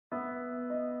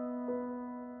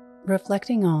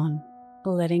Reflecting on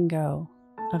letting go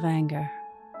of anger.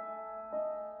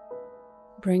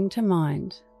 Bring to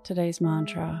mind today's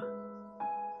mantra.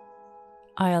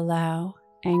 I allow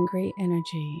angry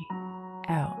energy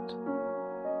out.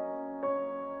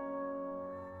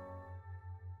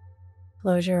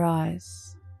 Close your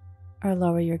eyes or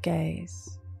lower your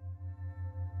gaze.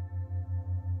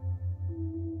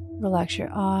 Relax your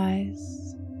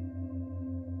eyes,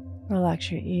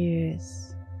 relax your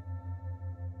ears,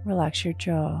 relax your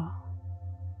jaw.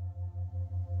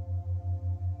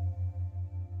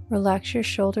 Relax your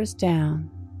shoulders down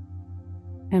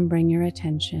and bring your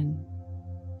attention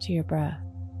to your breath.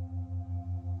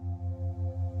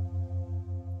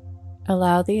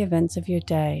 Allow the events of your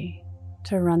day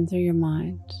to run through your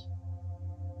mind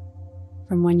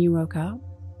from when you woke up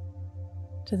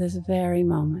to this very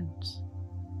moment,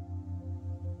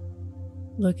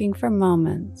 looking for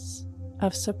moments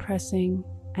of suppressing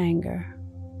anger.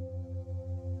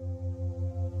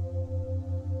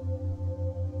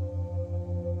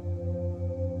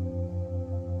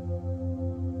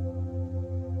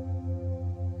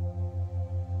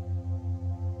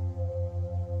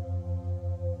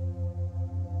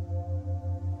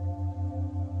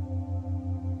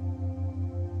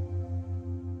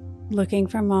 Looking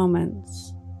for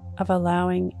moments of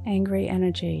allowing angry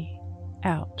energy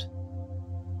out.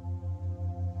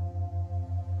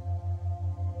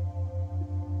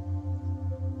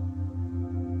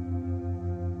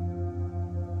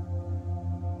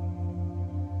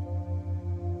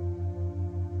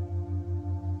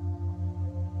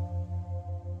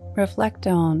 Reflect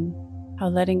on how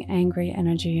letting angry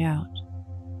energy out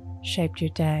shaped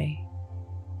your day.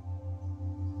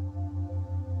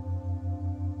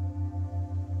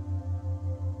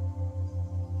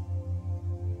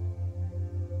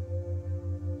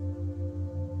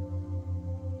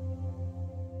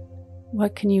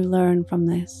 What can you learn from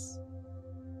this?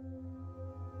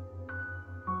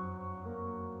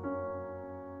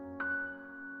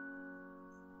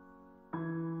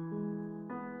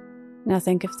 Now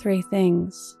think of 3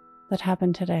 things that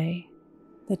happened today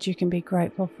that you can be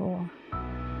grateful for.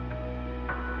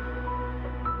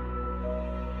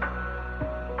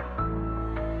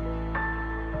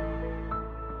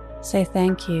 Say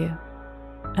thank you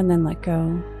and then let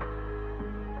go.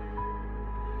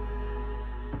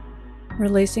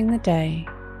 Releasing the day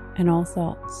and all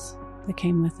thoughts that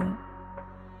came with it.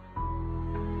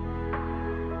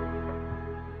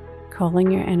 Calling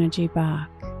your energy back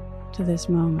to this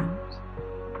moment.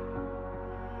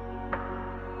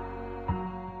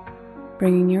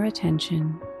 Bringing your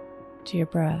attention to your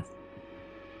breath.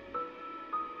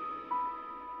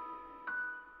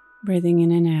 Breathing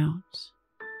in and out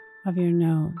of your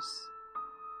nose.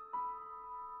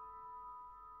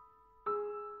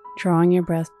 Drawing your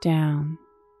breath down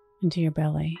into your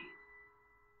belly,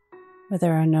 where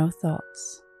there are no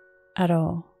thoughts at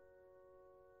all.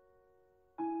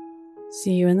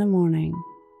 See you in the morning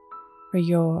for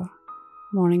your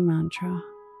morning mantra.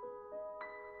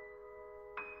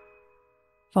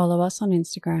 Follow us on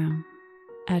Instagram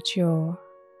at Your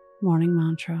Morning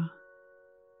Mantra.